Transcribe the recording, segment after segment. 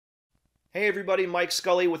Hey everybody, Mike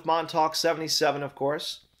Scully with MONTAUK77, of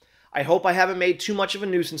course. I hope I haven't made too much of a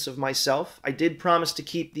nuisance of myself. I did promise to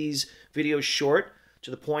keep these videos short, to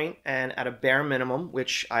the point, and at a bare minimum,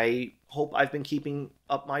 which I hope I've been keeping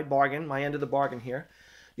up my bargain, my end of the bargain here.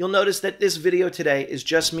 You'll notice that this video today is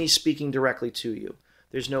just me speaking directly to you.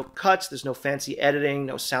 There's no cuts, there's no fancy editing,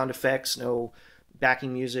 no sound effects, no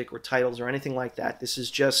backing music or titles or anything like that. This is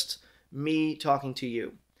just me talking to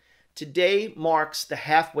you. Today marks the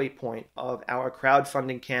halfway point of our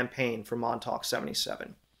crowdfunding campaign for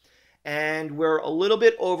MONTAUK77, and we're a little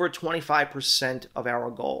bit over 25% of our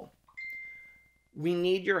goal. We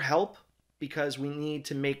need your help because we need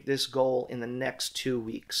to make this goal in the next 2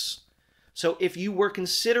 weeks. So if you were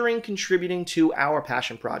considering contributing to our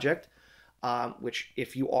passion project, which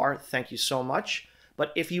if you are, thank you so much,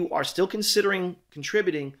 but if you are still considering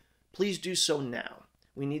contributing, please do so now.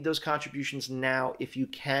 We need those contributions now. If you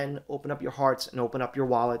can, open up your hearts and open up your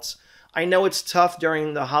wallets. I know it's tough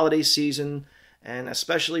during the holiday season, and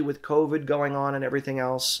especially with COVID going on and everything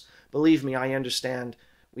else. Believe me, I understand.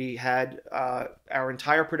 We had our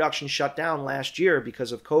entire production shut down last year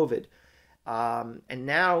because of COVID. And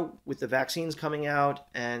now, with the vaccines coming out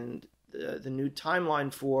and the new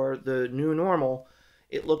timeline for the new normal,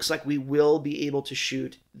 it looks like we will be able to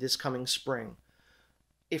shoot this coming spring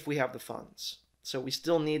if we have the funds. So we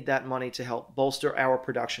still need that money to help bolster our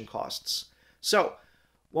production costs. So,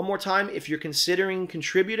 one more time, if you're considering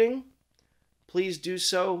contributing, please do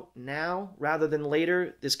so now rather than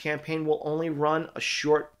later. This campaign will only run a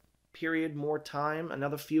short period more time,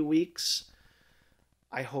 another few weeks.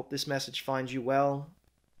 I hope this message finds you well.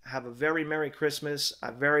 Have a very Merry Christmas,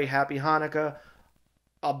 a very Happy Hanukkah,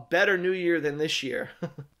 a better New Year than this year.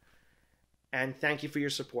 And thank you for your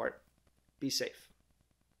support. Be safe.